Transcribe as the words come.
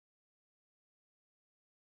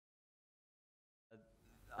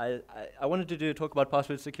I wanted to do a talk about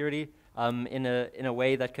password security in a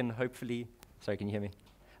way that can hopefully, sorry, can you hear me?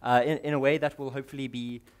 In a way that will hopefully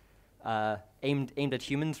be aimed at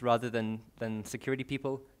humans rather than security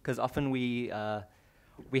people, because often we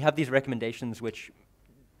have these recommendations which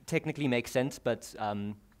technically make sense, but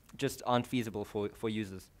just aren't feasible for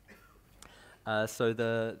users.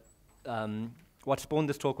 So what spawned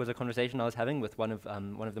this talk was a conversation I was having with one of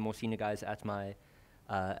the more senior guys at my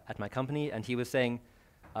company, and he was saying,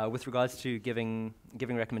 with regards to giving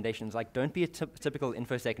recommendations, like, don't be a typical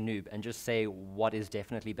InfoSec noob and just say what is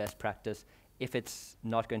definitely best practice if it's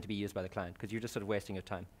not going to be used by the client, because you're just sort of wasting your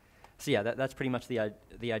time. So yeah, that's pretty much the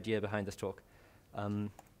idea behind this talk. So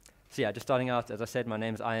yeah, just starting out, as I said, my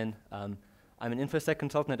name's Ian. I'm an InfoSec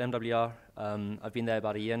consultant at MWR. I've been there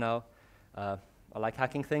about a year now. I like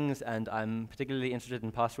hacking things, and I'm particularly interested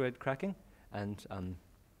in password cracking and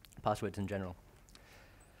passwords in general.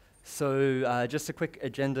 So just a quick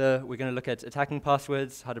agenda. We're going to look at attacking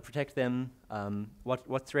passwords, how to protect them,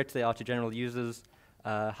 what threats they are to general users,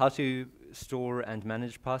 how to store and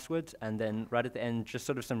manage passwords, and then right at the end, just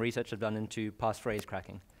sort of some research I've done into passphrase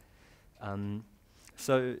cracking.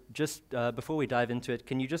 So just before we dive into it,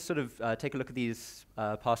 can you just sort of take a look at these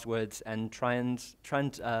passwords and try and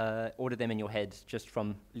order them in your head, just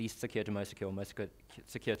from least secure to most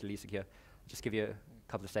secure to least secure. Just give you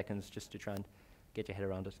a couple of seconds just to try and get your head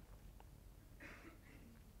around it.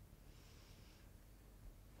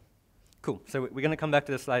 Cool. So we're going to come back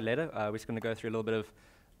to this slide later. We're just going to go through a little bit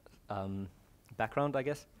of background, I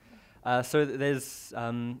guess. So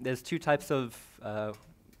there's two types of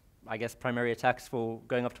I guess, primary attacks for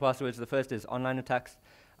going after passwords. The first is online attacks.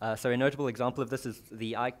 So a notable example of this is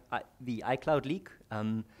the iCloud leak.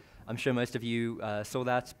 I'm sure most of you saw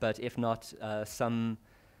that, but if not, some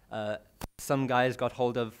guys got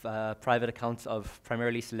hold of private accounts of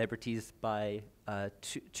primarily celebrities by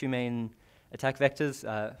two main attack vectors,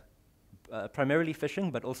 primarily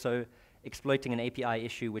phishing, but also exploiting an API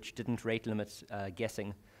issue which didn't rate limit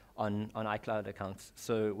guessing on iCloud accounts.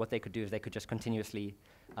 So what they could do is they could just continuously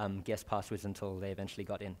guess passwords until they eventually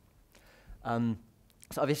got in.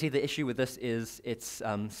 So obviously the issue with this is it's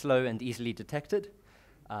slow and easily detected.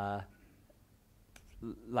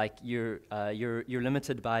 Like you're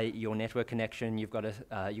limited by your network connection. You've got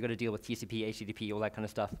to deal with TCP, HTTP, all that kind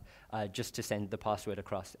of stuff, just to send the password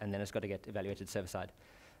across, and then it's got to get evaluated server side.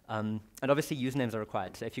 And obviously usernames are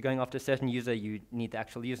required. So if you're going after a certain user, you need the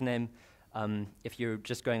actual username. If you're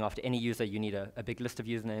just going after any user, you need a big list of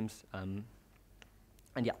usernames.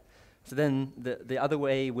 And yeah, so then the other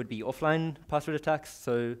way would be offline password attacks.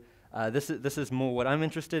 So this is more what I'm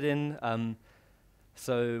interested in.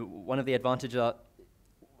 So one of the advantages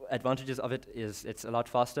of it is it's a lot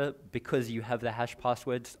faster because you have the hash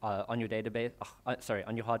passwords on your database.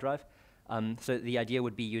 On your hard drive. So the idea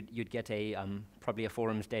would be you'd get probably a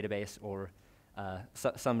forums database or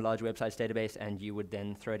some large websites database, and you would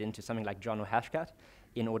then throw it into something like John or Hashcat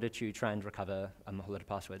in order to try and recover a whole lot of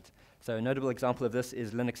passwords. So a notable example of this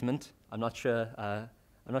is Linux Mint. I'm not sure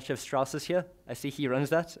if Strauss is here. I see he runs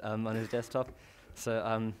that on his desktop.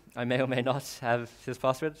 So I may or may not have his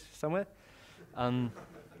password somewhere.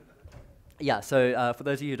 Yeah, so for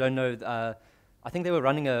those of you who don't know, I think they were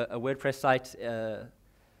running a WordPress site.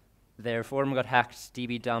 Their forum got hacked,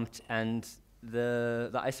 DB dumped, and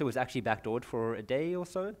the ISO was actually backdoored for a day or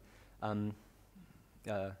so,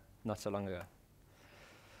 not so long ago.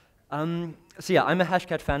 So yeah, I'm a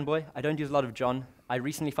Hashcat fanboy. I don't use a lot of John. I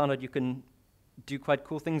recently found out you can do quite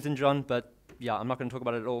cool things in John, but yeah, I'm not going to talk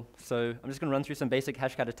about it at all. So I'm just going to run through some basic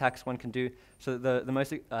Hashcat attacks one can do. So the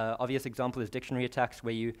most obvious example is dictionary attacks,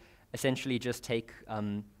 where you essentially just take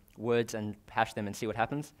words and hash them and see what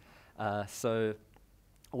happens. So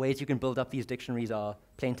ways you can build up these dictionaries are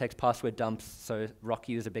plain text password dumps. So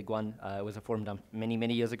RockU is a big one. It was a forum dump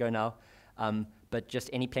many years ago now. But just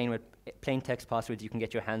any plain text passwords you can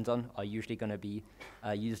get your hands on are usually going to be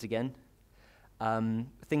used again.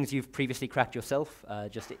 Things you've previously cracked yourself,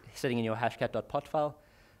 just sitting in your hashcat.pot file.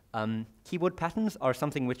 Keyboard patterns are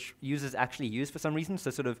something which users actually use for some reason. So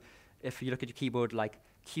sort of, if you look at your keyboard, like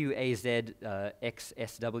Q, A, Z, X,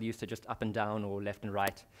 S, W, so just up and down or left and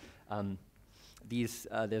right.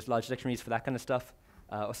 There's large dictionaries for that kind of stuff.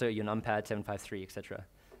 Also your numpad, 753, etc.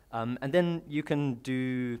 And then you can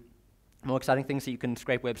do more exciting things. So you can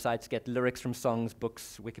scrape websites, get lyrics from songs,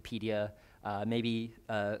 books, Wikipedia, maybe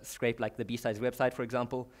scrape like the B-Sides website, for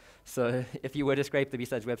example. So if you were to scrape the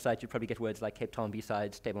B-Sides website, you'd probably get words like Cape Town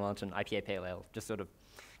B-Sides, Table Mountain, IPA Pale Ale, just sort of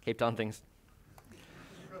Cape Town things.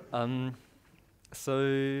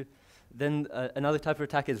 So then another type of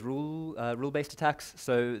attack is rule-based attacks.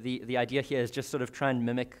 So the idea here is just sort of try and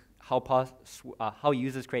mimic how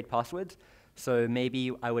users create passwords. So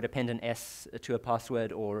maybe I would append an S to a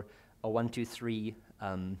password, or a 123.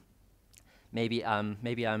 Maybe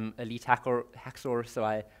I'm elite hacksaw, so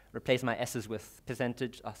I replace my S's with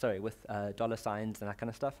with dollar signs and that kind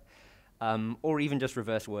of stuff, or even just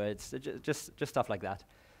reverse words, just stuff like that.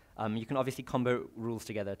 You can obviously combo rules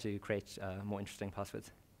together to create more interesting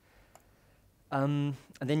passwords. And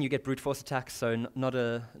then you get brute force attacks, so not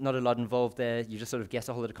a lot involved there. You just sort of guess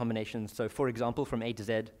a whole lot of combinations. So for example, from A to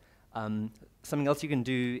Z, something else you can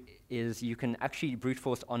do is you can actually brute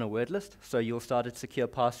force on a word list. So you'll start a secure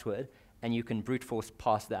password, and you can brute force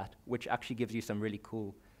past that, which actually gives you some really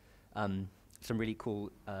cool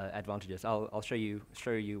advantages. I'll show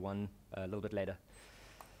you one a little bit later.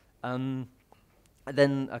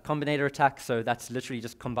 Then a combinator attack, so that's literally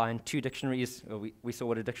just combine two dictionaries. We saw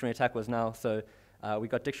what a dictionary attack was now, so we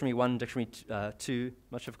got dictionary 1, dictionary 2.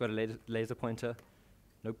 Not sure if I've got a laser pointer.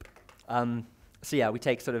 Nope. So yeah, we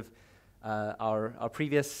take sort of our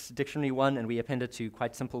previous dictionary 1 and we append it to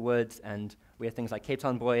quite simple words, and we have things like Cape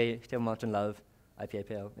Town boy, Table Mountain love, IPA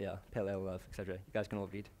pale ale love, etc. You guys can all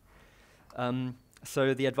read.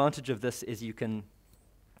 So the advantage of this is you can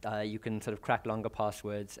sort of crack longer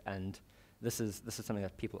passwords, and this is something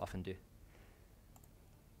that people often do.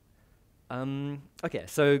 Okay,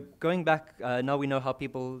 so going back, now we know how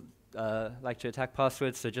people like to attack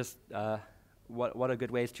passwords, so just what are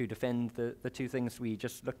good ways to defend the two things we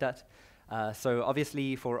just looked at. So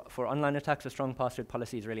obviously for online attacks, a strong password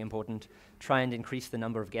policy is really important. Try and increase the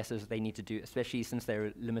number of guesses they need to do, especially since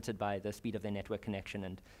they're limited by the speed of their network connection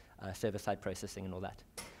and server-side processing and all that.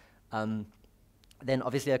 Then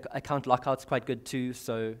obviously account lockout's quite good too,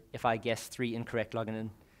 so if I guess 3 incorrect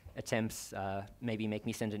login attempts, maybe make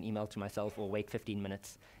me send an email to myself or wait 15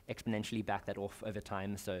 minutes, exponentially back that off over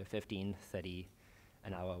time, so 15, 30,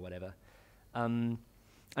 an hour, whatever. And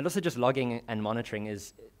also just logging and monitoring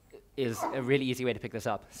is a really easy way to pick this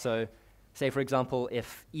up. So say, for example,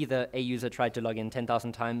 if either a user tried to log in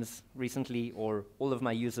 10,000 times recently, or all of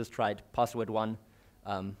my users tried password 1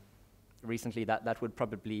 recently, that would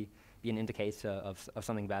probably be an indicator of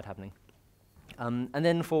something bad happening. And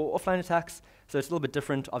then for offline attacks, so it's a little bit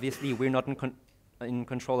different. Obviously, we're not in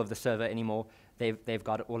control of the server anymore. They've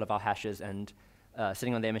got all of our hashes and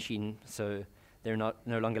sitting on their machine, so they're no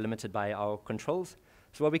longer limited by our controls.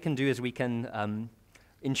 So what we can do is we can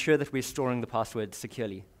ensure that we're storing the password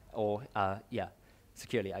securely, or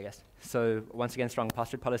securely, I guess. So once again, strong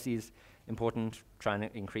password policies, important, trying to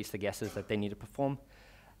increase the guesses that they need to perform.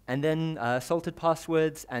 And then salted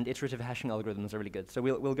passwords and iterative hashing algorithms are really good. So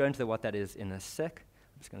we'll go into what that is in a sec.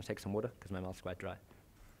 I'm just going to take some water because my mouth's quite dry.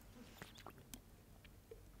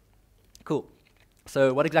 Cool.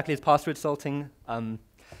 So what exactly is password salting?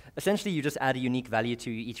 Essentially, you just add a unique value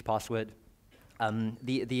to each password.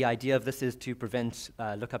 The idea of this is to prevent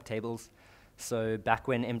lookup tables. So back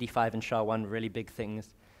when MD5 and SHA-1 were really big things,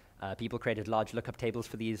 people created large lookup tables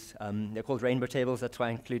for these. They're called rainbow tables. That's why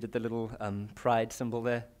I included the little pride symbol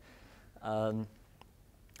there. So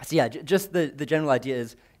yeah, just the general idea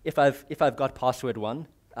is if I've got password 1,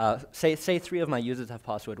 say 3 of my users have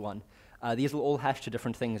password 1, these will all hash to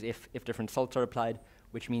different things if different salts are applied,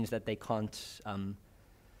 which means that they can't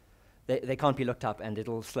be looked up, and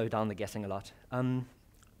it'll slow down the guessing a lot.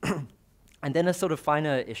 And then a sort of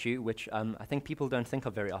finer issue, which I think people don't think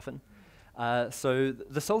of very often. So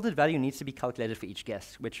the salted value needs to be calculated for each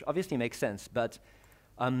guess, which obviously makes sense, but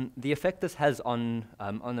the effect this has on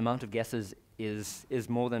the amount of guesses is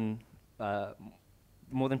more than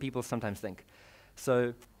people sometimes think.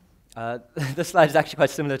 So this slide is actually quite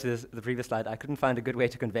similar to the previous slide. I couldn't find a good way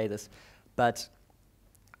to convey this, but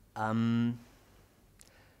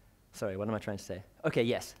sorry, what am I trying to say? Okay,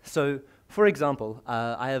 yes. So for example,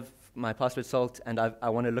 I have my password salt, and I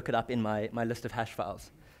want to look it up in my list of hash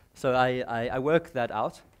files. So I work that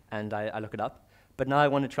out, and I look it up. But now I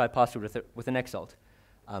want to try password with the next salt.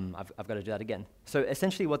 I've got to do that again. So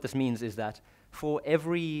essentially what this means is that for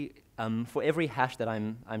every hash that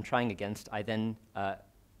I'm trying against, I then,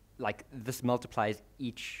 this multiplies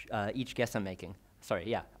each guess I'm making. Sorry,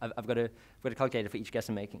 yeah, I've got to calculate it for each guess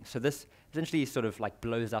I'm making. So this essentially sort of like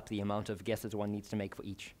blows up the amount of guesses one needs to make for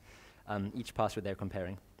each password they're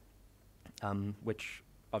comparing, which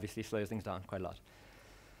obviously slows things down quite a lot.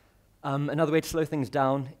 Another way to slow things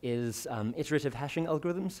down is iterative hashing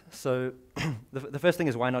algorithms. So the first thing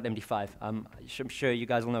is, why not MD5? I'm sure you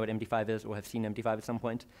guys all know what MD5 is or have seen MD5 at some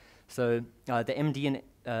point. So the MD in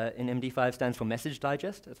MD5 stands for message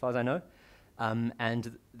digest, as far as I know.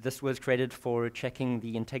 And this was created for checking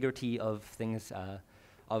the integrity of things,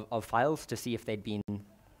 of files, to see if they'd been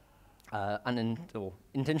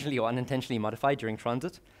intentionally or unintentionally modified during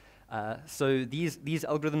transit. So these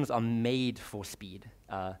algorithms are made for speed.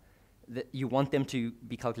 You want them to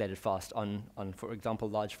be calculated fast on, for example,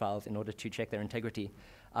 large files in order to check their integrity,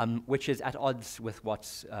 which is at odds with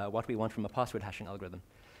what we want from a password hashing algorithm.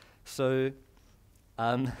 So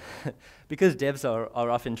because devs are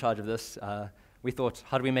often in charge of this, we thought,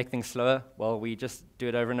 how do we make things slower? Well, we just do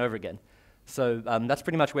it over and over again. So that's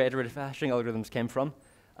pretty much where iterative hashing algorithms came from.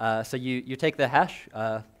 So you take the hash,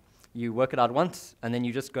 you work it out once, and then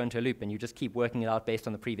you just go into a loop, and you just keep working it out based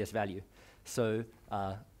on the previous value. So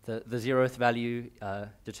the 0th value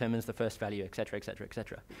determines the first value, et cetera, et cetera, et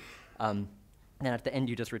cetera. Then at the end,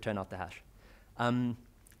 you just return out the hash.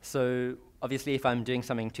 So obviously, if I'm doing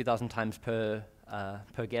something 2,000 times per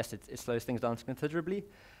guess, it slows things down considerably.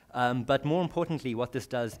 But more importantly, what this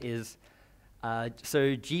does is,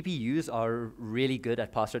 so GPUs are really good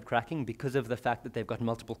at password cracking because of the fact that they've got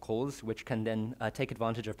multiple cores, which can then take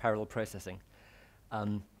advantage of parallel processing.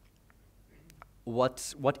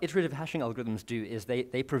 What iterative hashing algorithms do is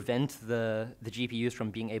they prevent the GPUs from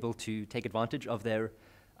being able to take advantage of their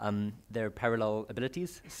parallel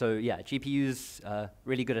abilities. So yeah, GPUs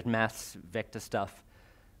really good at maths, vector stuff,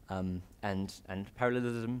 and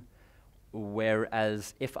parallelism.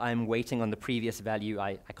 Whereas if I'm waiting on the previous value,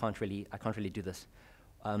 I can't really do this.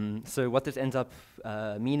 So what this ends up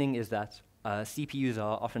meaning is that CPUs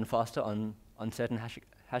are often faster on certain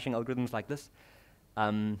hashing algorithms like this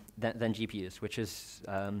than GPUs, which is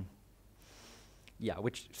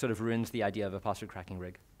which sort of ruins the idea of a password cracking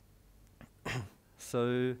rig.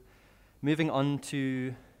 So moving on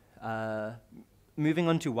to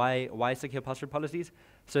why secure password policies.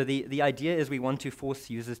 So the idea is we want to force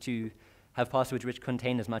users to have passwords which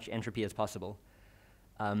contain as much entropy as possible.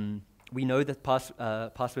 We know that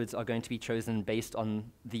passwords are going to be chosen based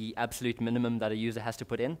on the absolute minimum that a user has to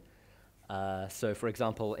put in. So for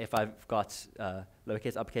example, if I've got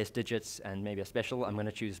lowercase, uppercase digits and maybe a special, I'm going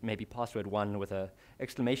to choose maybe password 1 with an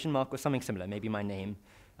exclamation mark or something similar, maybe my name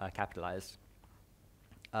capitalized.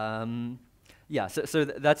 So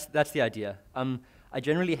that's the idea. I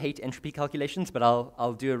generally hate entropy calculations, but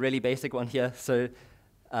I'll do a really basic one here. So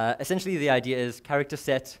essentially, the idea is character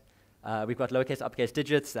set. We've got lowercase, uppercase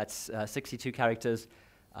digits. That's 62 characters,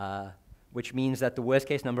 which means that the worst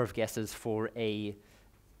case number of guesses for an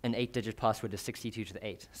 8-digit password is 62 to the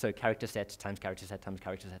 8. So character set times character set times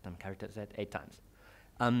character set times character set 8 times.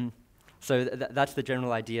 So that's the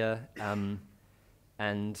general idea.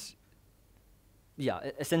 And yeah,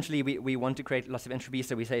 essentially, we want to create lots of entropy.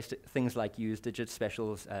 So we say things like use digit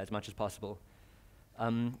specials as much as possible.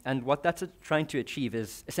 And what that's trying to achieve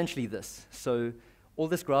is essentially this. So all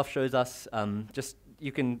this graph shows us,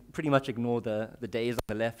 you can pretty much ignore the days on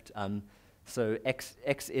the left. So x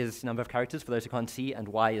is number of characters for those who can't see, and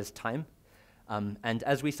y is time. And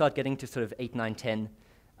as we start getting to sort of 8, 9, 10,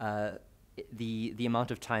 the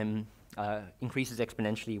amount of time increases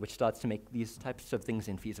exponentially, which starts to make these types of things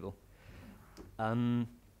infeasible.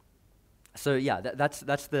 So yeah,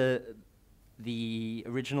 that's the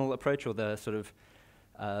original approach, or the sort of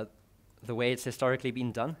the way it's historically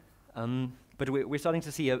been done. But we're starting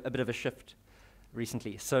to see a bit of a shift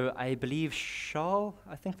recently. So I believe Charles,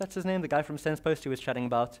 I think that's his name, the guy from SensePost who was chatting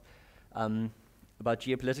about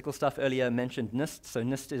geopolitical stuff earlier, mentioned NIST. So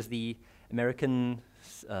NIST is the American,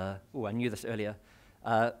 I knew this earlier,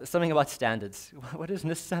 something about standards. What does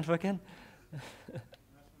NIST stand for again?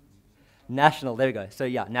 National, there we go. So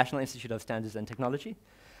yeah, National Institute of Standards and Technology.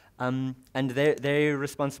 And they're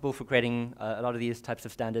responsible for creating a lot of these types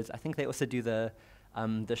of standards. I think they also do the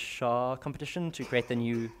SHA competition to create the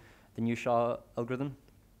new SHA algorithm.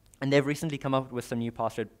 And they've recently come up with some new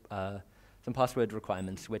password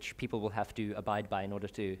requirements, which people will have to abide by in order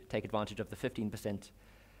to take advantage of the 15%. 15%.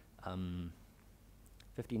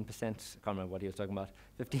 I can't remember what he was talking about.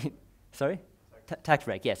 15. Sorry. Tax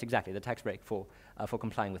break. Yes, exactly. The tax break for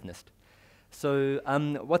complying with NIST. So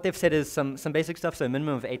what they've said is some basic stuff. So a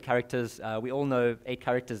minimum of 8 characters. We all know 8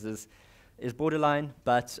 characters is borderline,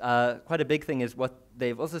 but quite a big thing is what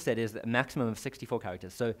they've also said is a maximum of 64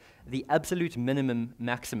 characters. So the absolute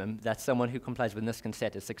maximum that someone who complies with NIST can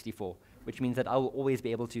set is 64, which means that I will always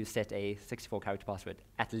be able to set a 64-character password,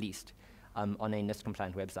 at least, on a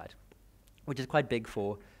NIST-compliant website, which is quite big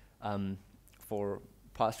for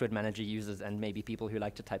password manager users and maybe people who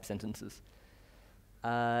like to type sentences.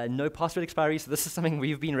 No password expiry, so this is something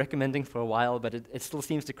we've been recommending for a while, but it still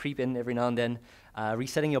seems to creep in every now and then.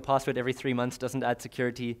 Resetting your password every 3 months doesn't add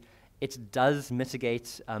security. It does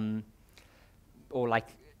mitigate or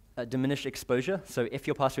diminish exposure. So if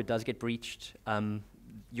your password does get breached,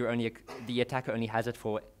 the attacker only has it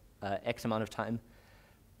for X amount of time.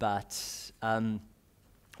 But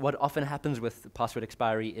what often happens with password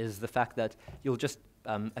expiry is the fact that you'll just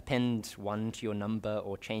append 1 to your number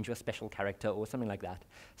or change your special character or something like that.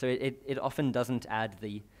 So it often doesn't add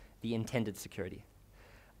the intended security.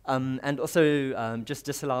 And also just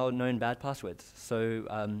disallow known bad passwords.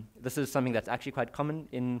 So this is something that's actually quite common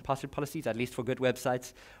in password policies, at least for good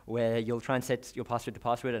websites, where you'll try and set your password to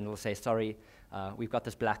password and it'll say, sorry, we've got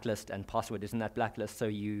this blacklist and password is in that blacklist, so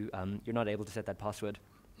you're not able to set that password.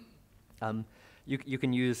 You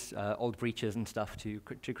can use old breaches and stuff to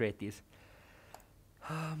create these.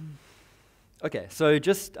 Okay, so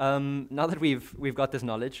just now that we've got this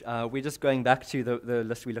knowledge, we're just going back to the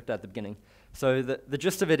list we looked at the beginning. So the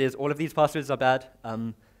gist of it is all of these passwords are bad.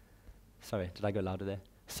 Sorry, did I go louder there?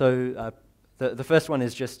 So the first one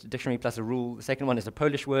is just dictionary plus a rule. The second one is a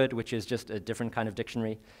Polish word, which is just a different kind of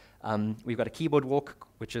dictionary. We've got a keyboard walk,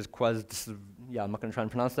 which is yeah, I'm not going to try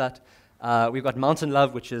and pronounce that. We've got mountain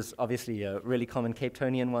love, which is obviously a really common Cape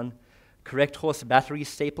Tonian one. Correct horse battery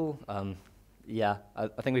staple. Yeah, I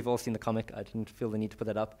think we've all seen the comic. I didn't feel the need to put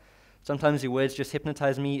that up. Sometimes your words just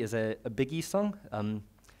hypnotize me is a Biggie song.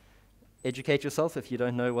 Educate yourself if you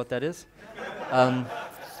don't know what that is.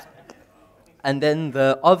 And then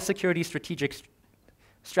the of security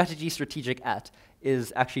strategy strategic at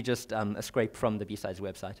is actually just a scrape from the B-Sides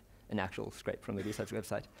website, an actual scrape from the B-Sides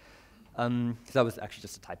website. So that was actually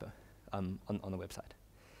just a typo on the website.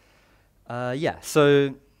 Yeah,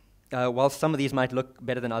 so while some of these might look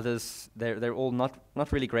better than others, they're all not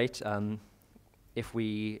really great if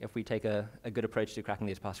we take a good approach to cracking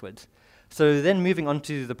these passwords. So then moving on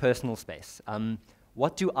to the personal space.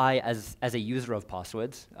 What do I, as a user of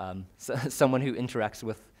passwords, someone who interacts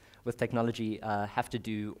with technology, have to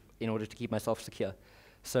do in order to keep myself secure?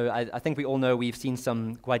 So I think we all know we've seen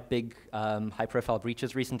some quite big high-profile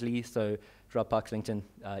breaches recently. So Dropbox, LinkedIn,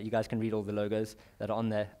 you guys can read all the logos that are on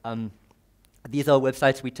there. These are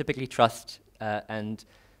websites we typically trust, and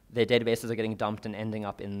their databases are getting dumped and ending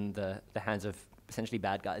up in the hands of essentially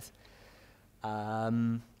bad guys.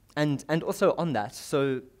 And also on that,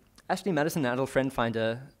 so Ashley Madison and Adult Friend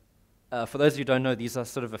Finder, for those who don't know, these are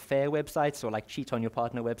sort of affair websites or like cheat on your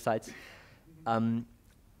partner websites,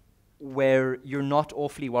 where you're not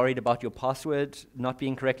awfully worried about your password not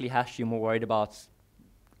being correctly hashed. You're more worried about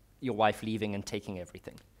your wife leaving and taking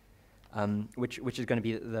everything, which is going to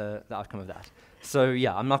be the outcome of that. So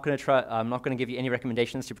yeah, I'm not going to give you any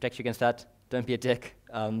recommendations to protect you against that. Don't be a dick.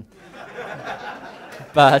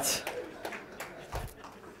 But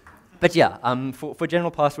yeah, for general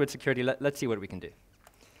password security, let's see what we can do.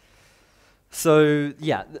 So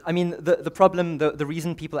yeah, I mean, the problem, the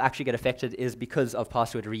reason people actually get affected is because of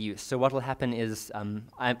password reuse. So what will happen is I'm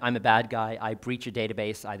a bad guy, I breach a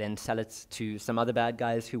database, I then sell it to some other bad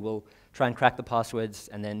guys who will try and crack the passwords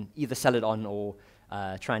and then either sell it on or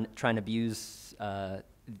try and abuse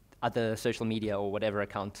other social media or whatever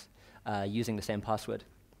account using the same password.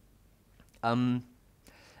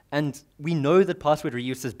 And we know that password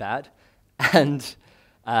reuse is bad, and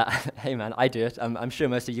hey man, I do it. I'm sure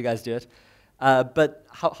most of you guys do it. But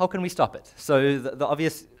how can we stop it? So the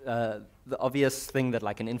obvious thing that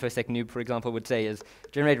like an InfoSec noob, for example, would say is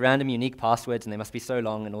generate random unique passwords, and they must be so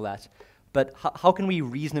long and all that. But how can we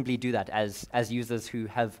reasonably do that as users who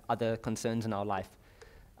have other concerns in our life?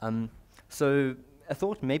 So I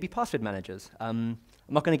thought maybe password managers. I'm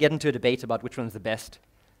not going to get into a debate about which one's the best.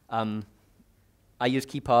 I use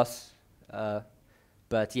KeePass,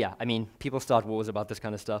 but yeah, I mean, people start wars about this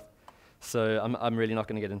kind of stuff, so I'm really not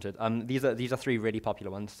going to get into it. These are three really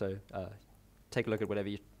popular ones, so take a look at whatever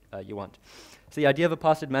you want. So the idea of a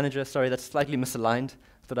password manager, sorry, that's slightly misaligned,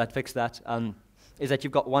 thought I'd fix that, is that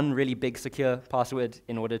you've got one really big secure password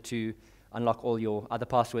in order to unlock all your other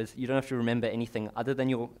passwords. You don't have to remember anything other than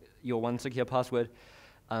your one secure password.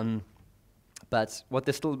 But what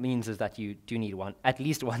this still means is that you do need at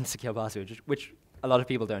least one secure password, which a lot of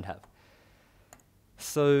people don't have.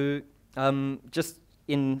 So just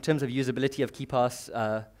in terms of usability of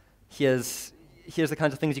KeePass, here's the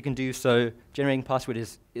kinds of things you can do. So generating password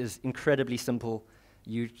is incredibly simple.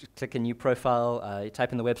 You click a new profile, you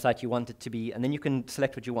type in the website you want it to be, and then you can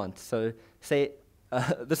select what you want. So say,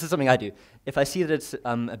 this is something I do. If I see that it's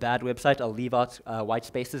a bad website, I'll leave out white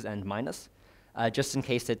spaces and minus, just in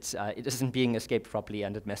case it isn't being escaped properly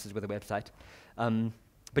and it messes with the website.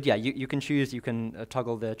 But yeah, you can choose, you can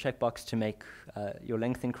toggle the checkbox to make your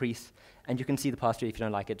length increase, and you can see the password. If you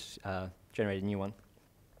don't like it, generate a new one.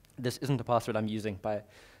 This isn't a password I'm using, by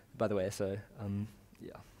the way, so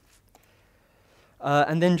yeah.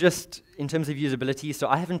 And then just in terms of usability, so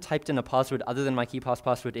I haven't typed in a password other than my KeePass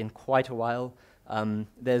password in quite a while.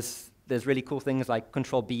 There's really cool things like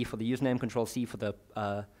Control-B for the username, Control-C for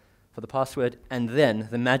for the password, and then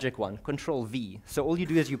the magic one, Control V. So all you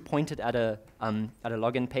do is you point it at a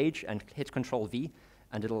login page and hit Control V,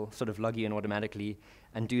 and it'll sort of log you in automatically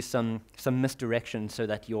and do some misdirection so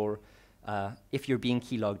that if you're being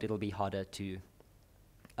keylogged, it'll be harder to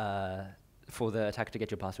for the attacker to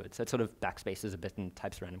get your password. So it sort of backspaces a bit and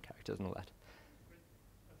types random characters and all that.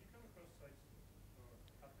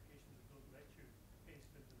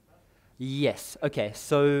 Yes. Okay.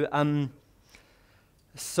 So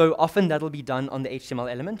often that'll be done on the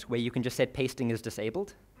HTML element where you can just set pasting is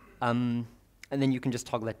disabled, and then you can just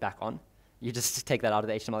toggle it back on. You just take that out of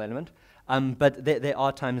the HTML element. But there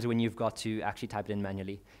are times when you've got to actually type it in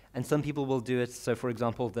manually, and some people will do it. So, for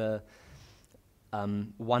example,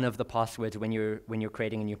 one of the passwords when you're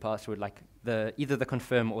creating a new password, like either the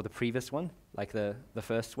confirm or the previous one, like the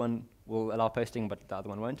first one will allow posting, but the other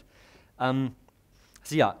one won't.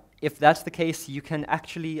 So yeah, if that's the case, you can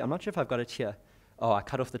actually, I'm not sure if I've got it here. Oh, I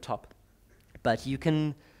cut off the top. But you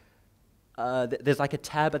can, there's like a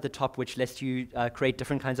tab at the top which lets you create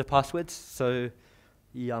different kinds of passwords. So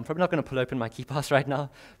yeah, I'm probably not going to pull open my KeyPass right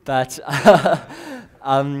now, but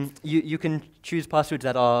you can choose passwords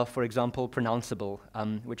that are, for example, pronounceable,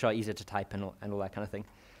 which are easier to type and all that kind of thing.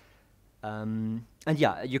 And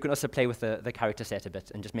yeah, you can also play with the character set a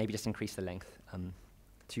bit and maybe increase the length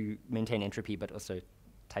to maintain entropy, but also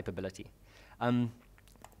typability.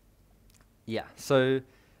 Yeah, so,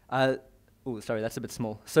 oh, sorry, that's a bit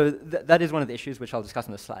small. So that is one of the issues which I'll discuss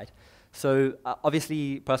on this slide. So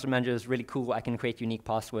obviously, Password Manager is really cool. I can create unique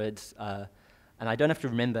passwords, and I don't have to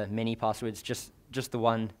remember many passwords, just the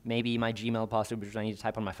one, maybe my Gmail password, which I need to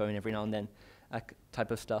type on my phone every now and then,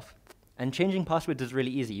 type of stuff. And changing passwords is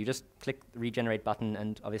really easy. You just click the regenerate button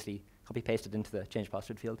and obviously copy-paste it into the change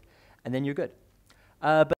password field, and then you're good.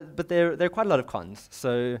 But there are quite a lot of cons.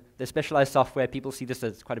 So there's specialized software. People see this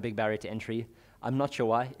as quite a big barrier to entry. I'm not sure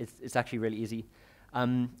why. It's actually really easy.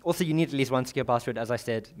 Also, you need at least one secure password. As I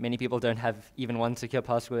said, many people don't have even one secure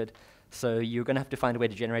password. So you're going to have to find a way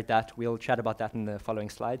to generate that. We'll chat about that in the following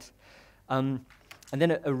slides. And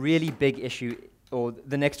then a really big issue, or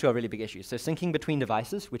the next two are really big issues. So syncing between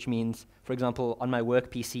devices, which means, for example, on my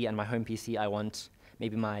work PC and my home PC, I want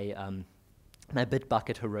maybe my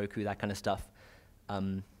Bitbucket, Heroku, that kind of stuff.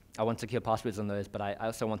 I want secure passwords on those, but I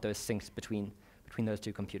also want those synced between those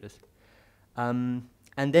two computers. And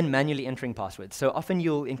then manually entering passwords. So often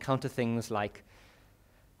you'll encounter things like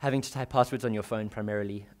having to type passwords on your phone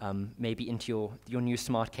primarily, maybe into your new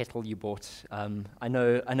smart kettle you bought. I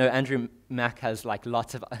know Andrew Mack has like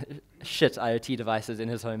lots of shit IoT devices in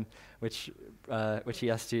his home, which he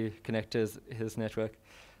has to connect to his network.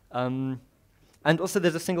 And also,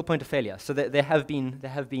 there's a single point of failure. So there have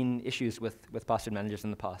been issues with password managers in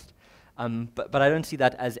the past, but I don't see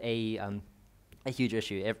that as a huge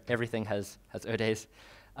issue. Everything has O days.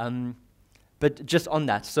 But just on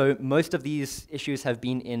that, so most of these issues have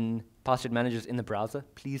been in password managers in the browser.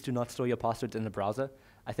 Please do not store your passwords in the browser.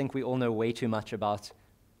 I think we all know way too much about,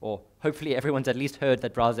 or hopefully everyone's at least heard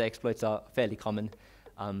that browser exploits are fairly common,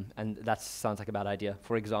 and that sounds like a bad idea.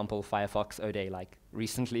 For example, Firefox O day, like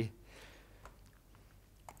recently.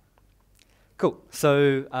 Cool.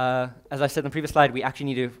 So as I said in the previous slide, we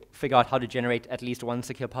actually need to figure out how to generate at least one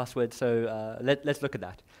secure password. So let's look at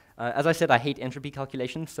that. As I said, I hate entropy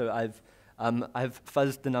calculations, so I've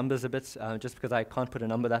fuzzed the numbers a bit just because I can't put a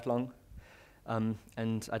number that long,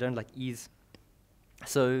 and I don't like ease.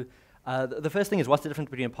 So the first thing is, what's the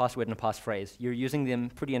difference between a password and a passphrase? You're using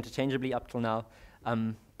them pretty interchangeably up till now,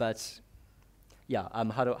 but yeah,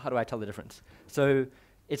 how do I tell the difference? So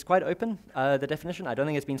it's quite open, the definition. I don't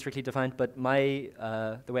think it's been strictly defined, but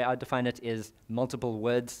the way I define it is multiple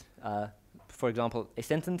words. For example, a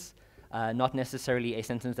sentence, not necessarily a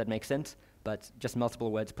sentence that makes sense, but just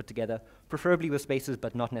multiple words put together, preferably with spaces,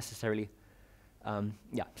 but not necessarily.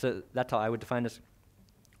 Yeah, so that's how I would define it.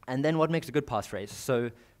 And then what makes a good passphrase?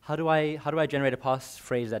 So how do I generate a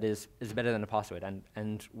passphrase that is better than a password,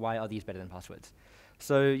 and why are these better than passwords?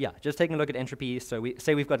 So yeah, just taking a look at entropy. So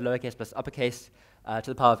we've got lowercase plus uppercase to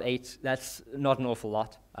the power of 8. That's not an awful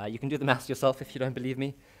lot. You can do the math yourself if you don't believe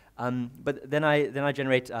me. But then I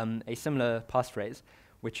generate a similar passphrase,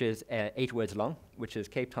 which is 8 words long, which is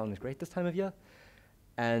Cape Town is great this time of year.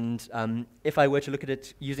 And if I were to look at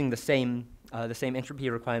it using the same entropy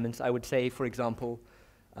requirements, I would say, for example,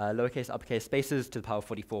 lowercase, uppercase, spaces to the power of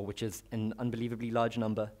 44, which is an unbelievably large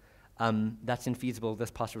number. That's infeasible. This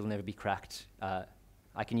password will never be cracked.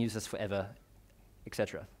 I can use this forever,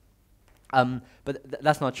 etc. But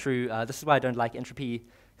that's not true. This is why I don't like entropy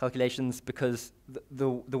calculations, because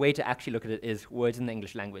the way to actually look at it is words in the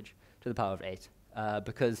English language to the power of 8.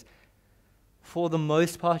 Because for the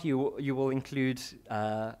most part, you will include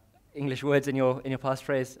English words in your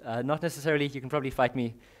passphrase. Not necessarily. You can probably fight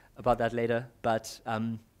me about that later, but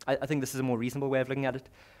I think this is a more reasonable way of looking at it,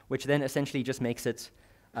 which then essentially just makes it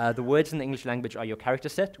the words in the English language are your character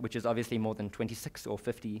set, which is obviously more than 26 or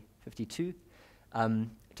 50, 52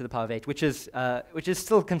 to the power of 8, which is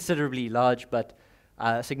still considerably large, but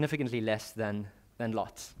significantly less than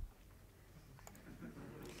lots.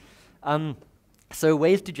 So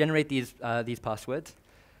ways to generate these passwords.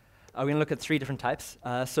 We're going to look at 3 different types.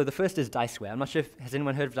 So the first is diceware. I'm not sure has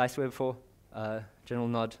anyone heard of diceware before? General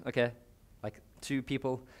nod. Okay, like 2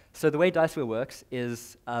 people. So the way diceware works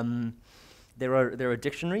is there are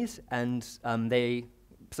dictionaries, and they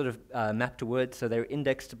sort of map to words. So they're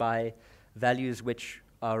indexed by values which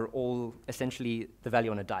are all essentially the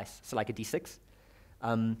value on a dice. So like a d6.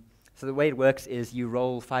 So the way it works is you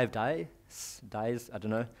roll 5 dice, I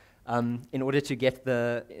don't know, in order to get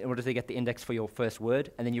the index for your first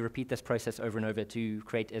word, and then you repeat this process over and over to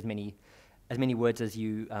create as many words as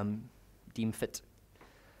you deem fit.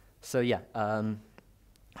 So yeah,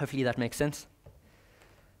 hopefully that makes sense.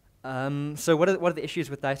 So what are the issues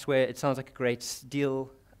with diceware? It sounds like a great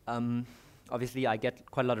deal. Obviously, I get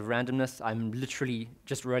quite a lot of randomness. I'm literally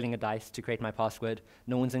just rolling a dice to create my password.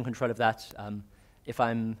 No one's in control of that. If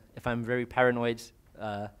I'm very paranoid,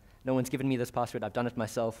 no one's given me this password. I've done it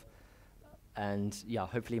myself, and yeah,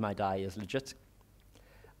 hopefully my die is legit.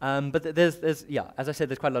 But there's as I said,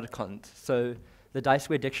 there's quite a lot of cons. So the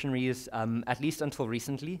diceware dictionaries, at least until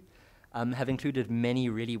recently, have included many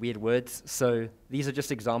really weird words. So these are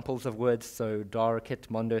just examples of words. So dar, kit,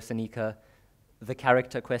 mondo, senica, the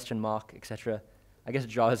character, question mark, etc. I guess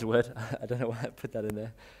jar is a word. I don't know why I put that in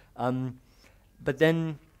there. But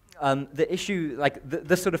then the issue,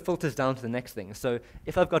 this sort of filters down to the next thing. So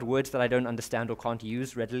if I've got words that I don't understand or can't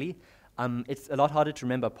use readily, it's a lot harder to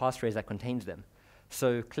remember a passphrase that contains them.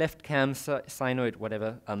 So cleft, cam, sinoid,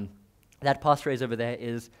 whatever, that passphrase over there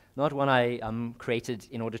is not one I created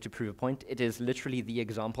in order to prove a point. It is literally the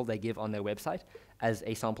example they give on their website as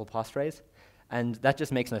a sample passphrase. And that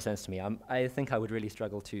just makes no sense to me. I think I would really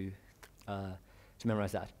struggle to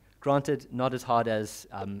memorize that. Granted, not as hard as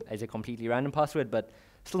a completely random password, but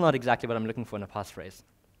still not exactly what I'm looking for in a passphrase.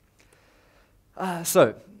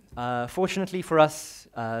 Fortunately for us,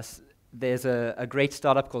 there's a great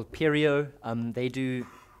startup called Perio. They do,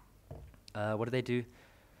 what do they do?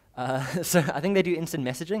 So I think they do instant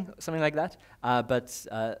messaging, something like that. But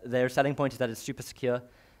their selling point is that it's super secure,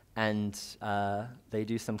 and they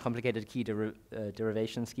do some complicated key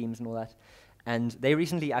derivation schemes and all that. And they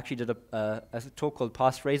recently actually did a talk called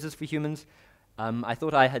Passphrases for Humans. I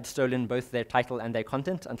thought I had stolen both their title and their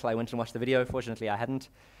content until I went and watched the video. Fortunately, I hadn't.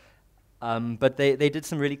 But they did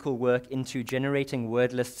some really cool work into generating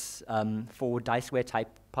word lists for diceware type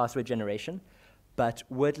password generation, but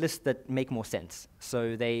word lists that make more sense.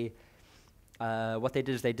 So what they did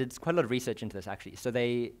is they did quite a lot of research into this, actually. So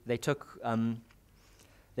they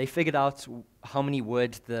figured out how many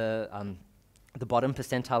words the bottom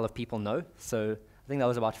percentile of people know. So I think that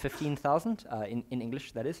was about 15,000 in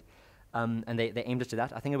English, that is. And they aimed it to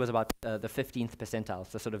that. I think it was about the 15th percentile.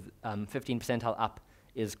 So sort of 15 percentile up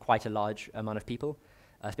is quite a large amount of people,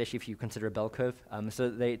 especially if you consider a bell curve. So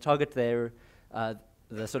they target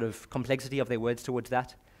the sort of complexity of their words towards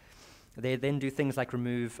that. They then do things like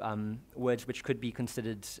remove words which could be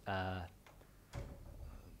considered,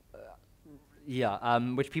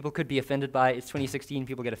 which people could be offended by. It's 2016,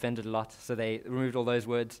 people get offended a lot, so they removed all those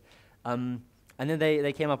words. And then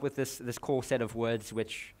they came up with this core set of words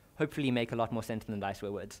which hopefully make a lot more sense than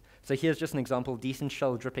diceware words. So here's just an example: decent,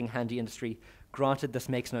 shell, dripping, handy industry. Granted, this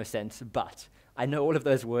makes no sense, but I know all of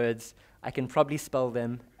those words. I can probably spell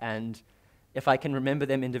them, and if I can remember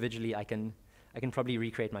them individually, I can probably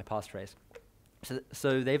recreate my passphrase.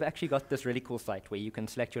 So they've actually got this really cool site where you can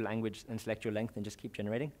select your language and select your length and just keep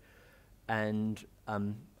generating. And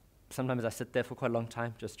sometimes I sit there for quite a long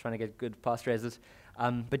time just trying to get good passphrases.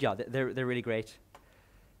 But yeah, they're really great,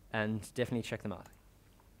 and definitely check them out.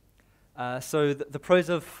 So the pros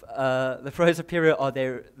of Perio are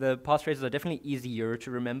the passphrases are definitely easier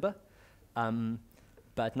to remember,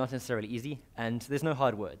 but not necessarily easy, and there's no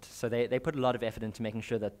hard words. So they put a lot of effort into making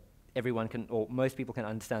sure that everyone can, or most people can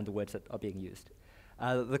understand the words that are being used.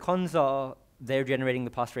 The cons are they're generating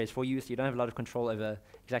the passphrase for you, so you don't have a lot of control over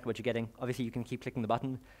exactly what you're getting. Obviously, you can keep clicking the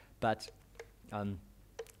button, but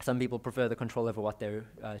some people prefer the control over what they're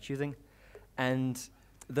choosing. And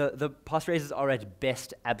the passphrases are at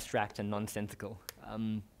best abstract and nonsensical.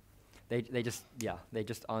 They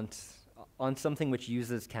just aren't something which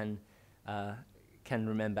users can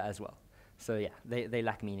remember as well. So yeah, they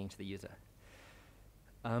lack meaning to the user.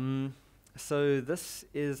 So this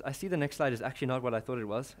is, I see the next slide is actually not what I thought it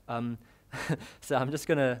was. So I'm just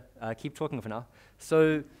going to keep talking for now.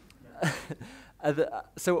 So,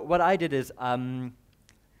 so what I did is,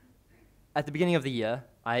 at the beginning of the year,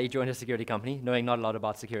 I joined a security company, knowing not a lot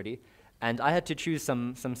about security, and I had to choose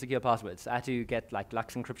some secure passwords. I had to get like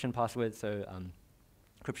Lux encryption passwords, so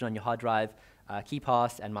encryption on your hard drive,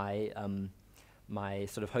 KeyPass, and my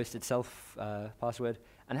sort of host itself password,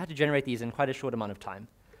 and I had to generate these in quite a short amount of time.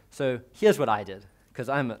 So here's what I did, because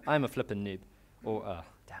I'm a flippin' noob. Or,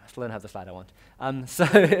 damn, I still don't have the slide I want. So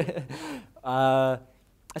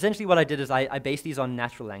essentially what I did is I based these on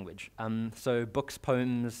natural language. So books,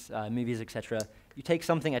 poems, movies, etc. You take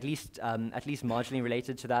something at least marginally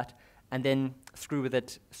related to that, and then screw with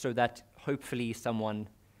it so that hopefully someone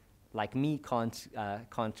like me can't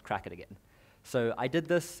crack it again. So I did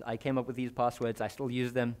this, I came up with these passwords, I still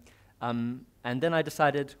use them, and then I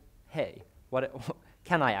decided, hey,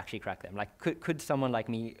 can I actually crack them? Like, could someone like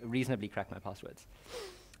me reasonably crack my passwords?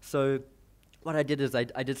 So what I did is I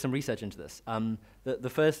did some research into this. The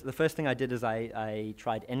first thing I did is I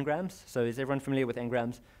tried n-grams. So is everyone familiar with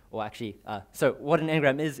n-grams? Or actually, so what an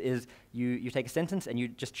n-gram is you take a sentence and you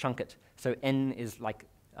just chunk it. So n is like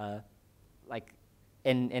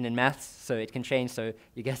n in maths, so it can change. So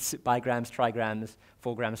you get bigrams, trigrams,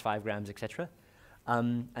 4 grams, 5 grams, etc.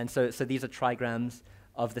 And so these are trigrams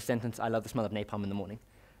of the sentence, I love the smell of napalm in the morning,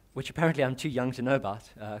 which apparently I'm too young to know about,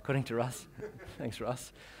 according to Russ. Thanks,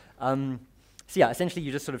 Russ. So yeah, essentially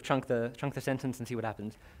you just sort of chunk the sentence and see what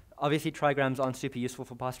happens. Obviously, trigrams aren't super useful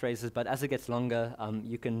for passphrases, but as it gets longer,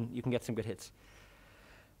 you can get some good hits.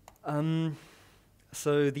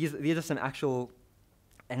 So these are some actual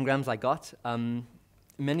n-grams I got.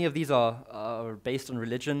 Many of these are based on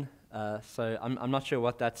religion, so I'm not sure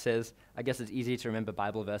what that says. I guess it's easy to remember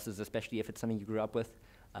Bible verses, especially if it's something you grew up with.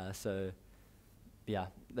 So yeah,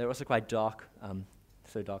 they're also quite dark.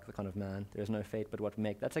 So dark, the kind of man. There is no fate but what we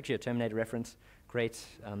make. That's actually a Terminator reference. Great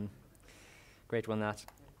one, that.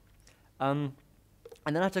 And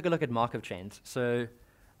then I took a look at Markov chains. So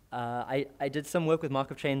I did some work with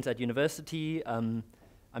Markov chains at university. I'm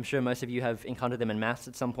sure most of you have encountered them in maths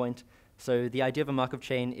at some point. So the idea of a Markov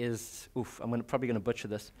chain is, I'm probably going to butcher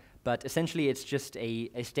this, but essentially it's just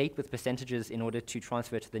a state with percentages in order to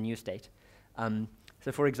transfer to the new state.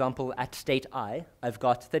 So for example, at state I, I've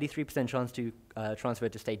got 33% chance to transfer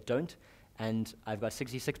to state don't, and I've got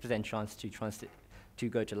 66% chance to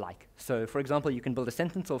go to like. So for example, you can build a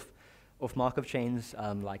sentence of Markov chains,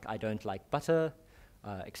 like I don't like butter,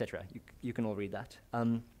 etc. You can all read that.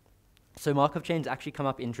 So Markov chains actually come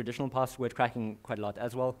up in traditional password cracking quite a lot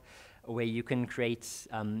as well, where you can create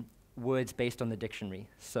words based on the dictionary.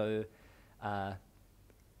 So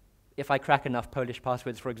if I crack enough Polish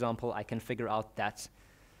passwords, for example, I can figure out that,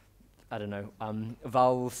 I don't know,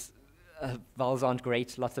 vowels aren't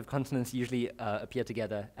great. Lots of consonants usually appear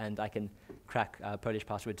together, and I can crack Polish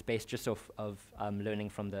passwords based just off of learning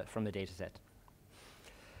from the data set.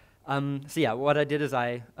 So yeah, what I did is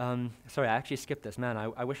sorry, I actually skipped this. Man,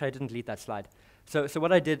 I wish I didn't delete that slide. So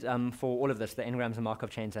what I did for all of this, the n-grams and Markov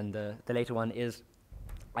chains, and the later one is,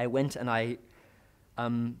 I went and I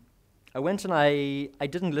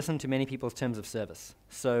didn't listen to many people's terms of service.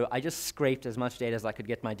 So I just scraped as much data as I could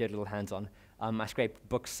get my dirty little hands on. I scraped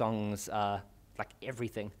books, songs, like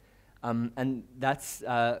everything. And that's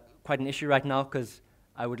quite an issue right now, because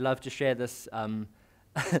I would love to share this,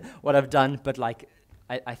 what I've done, but like,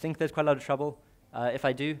 I think there's quite a lot of trouble if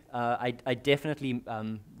I do. I definitely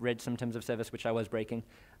read some terms of service which I was breaking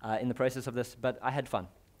in the process of this, but I had fun.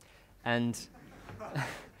 And,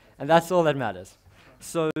 and that's all that matters.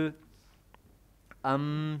 So,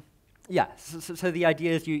 yeah, so the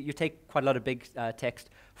idea is you take quite a lot of big text.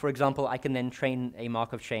 For example, I can then train a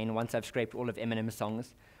Markov chain once I've scraped all of Eminem's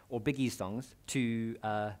songs or Biggie's songs to,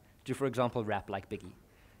 for example, rap like Biggie.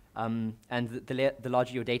 And the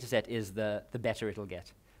larger your data set is, the better it'll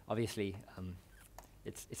get. Obviously,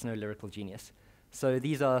 it's no lyrical genius. So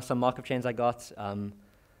these are some Markov chains I got.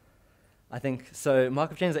 I think, so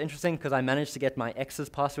Markov chains are interesting because I managed to get my ex's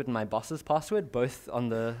password and my boss's password both on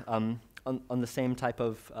the same type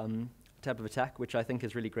of attack, which I think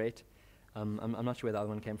is really great. I'm not sure where the other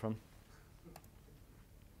one came from.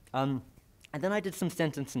 And then I did some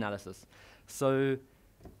sentence analysis. So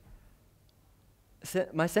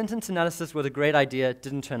my sentence analysis was a great idea, it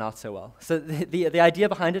didn't turn out so well. So the idea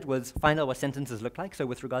behind it was find out what sentences look like, so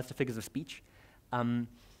with regards to figures of speech.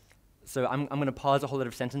 So I'm going to parse a whole lot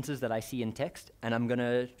of sentences that I see in text, and I'm going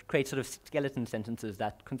to create sort of skeleton sentences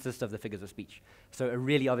that consist of the figures of speech. So a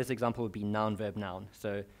really obvious example would be noun, verb, noun.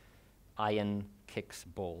 So Ian kicks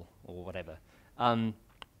ball, or whatever.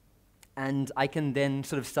 And I can then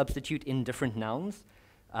sort of substitute in different nouns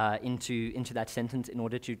into that sentence in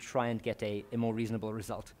order to try and get a more reasonable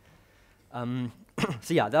result.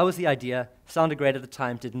 So yeah, that was the idea. Sounded great at the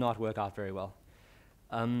time, did not work out very well.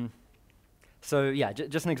 So yeah,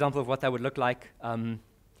 just an example of what that would look like.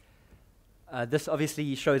 This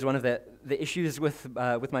obviously shows one of the issues with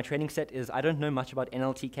my training set is I don't know much about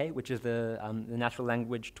NLTK, which is the natural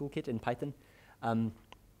language toolkit in Python.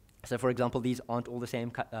 So for example, these aren't all the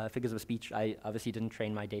same figures of speech. I obviously didn't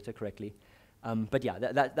train my data correctly. But yeah,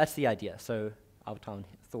 that's the idea. So our town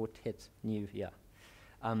thought hit new, yeah.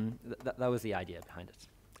 That was the idea behind it.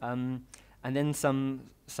 And then some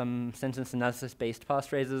sentence analysis based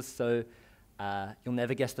passphrases. So you'll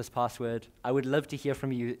never guess this password. I would love to hear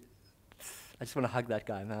from you. I just want to hug that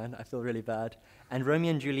guy, man. I feel really bad. And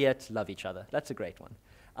Romeo and Juliet love each other. That's a great one.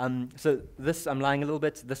 So this, I'm lying a little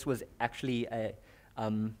bit. This was actually a,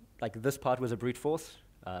 like this part was a brute force,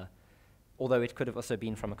 although it could have also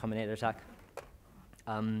been from a combinator attack.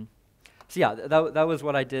 So yeah, that was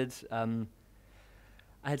what I did.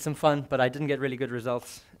 I had some fun, but I didn't get really good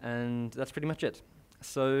results, and that's pretty much it.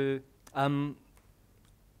 So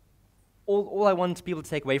all I want people to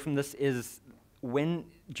take away from this is when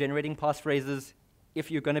generating passphrases, if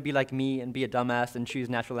you're going to be like me and be a dumbass and choose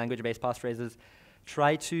natural language-based passphrases,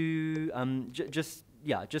 try to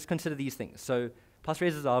just consider these things. So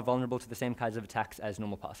passphrases are vulnerable to the same kinds of attacks as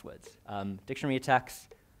normal passwords. Dictionary attacks,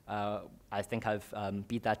 I think I've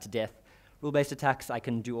beat that to death. Rule-based attacks, I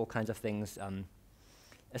can do all kinds of things.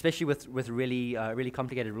 Especially with really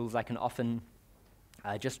complicated rules, I can often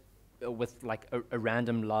just with like a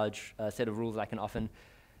random large set of rules, I can often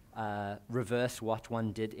reverse what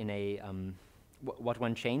one did in a what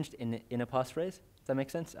one changed in a passphrase. Does that make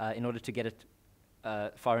sense? In order to get it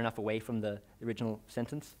far enough away from the original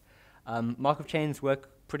sentence. Markov chains work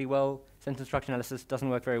pretty well. Sentence structure analysis doesn't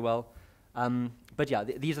work very well. But yeah,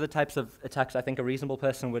 these are the types of attacks I think a reasonable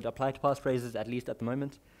person would apply to passphrases, at least at the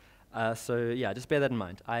moment. So yeah, just bear that in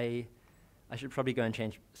mind. I should probably go and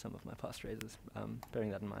change some of my passphrases, bearing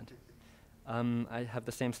that in mind. I have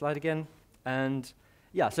the same slide again. And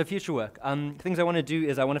yeah, so future work. Things I want to do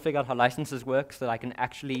is I want to figure out how licenses work so that I can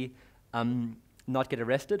actually not get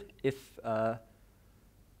arrested if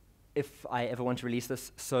I ever want to release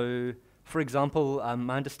this. So for example,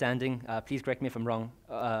 my understanding, please correct me if I'm wrong,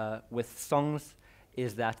 with songs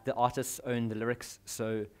is that the artists own the lyrics.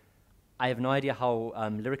 So I have no idea how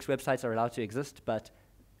lyrics websites are allowed to exist, but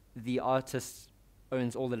the artist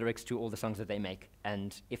owns all the lyrics to all the songs that they make.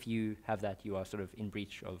 And if you have that, you are sort of in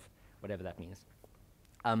breach of whatever that means.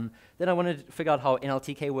 Then I wanted to figure out how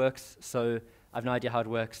NLTK works, so I have no idea how it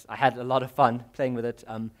works. I had a lot of fun playing with it.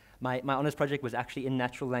 My honors project was actually in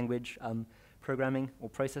natural language programming or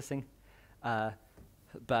processing,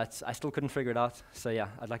 but I still couldn't figure it out. So yeah,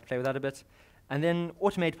 I'd like to play with that a bit. And then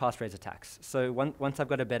automate passphrase attacks. So once I've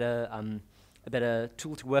got a better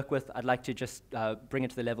tool to work with, I'd like to just bring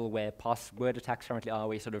it to the level where password attacks currently are,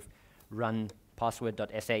 where you sort of run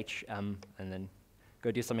password.sh and then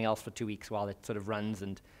go do something else for 2 weeks while it sort of runs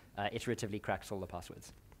and iteratively cracks all the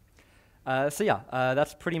passwords. So yeah,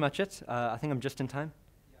 that's pretty much it. I think I'm just in time.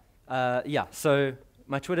 Yeah, so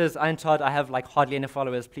my Twitter is Todd. I have like hardly any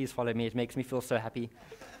followers. Please follow me. It makes me feel so happy.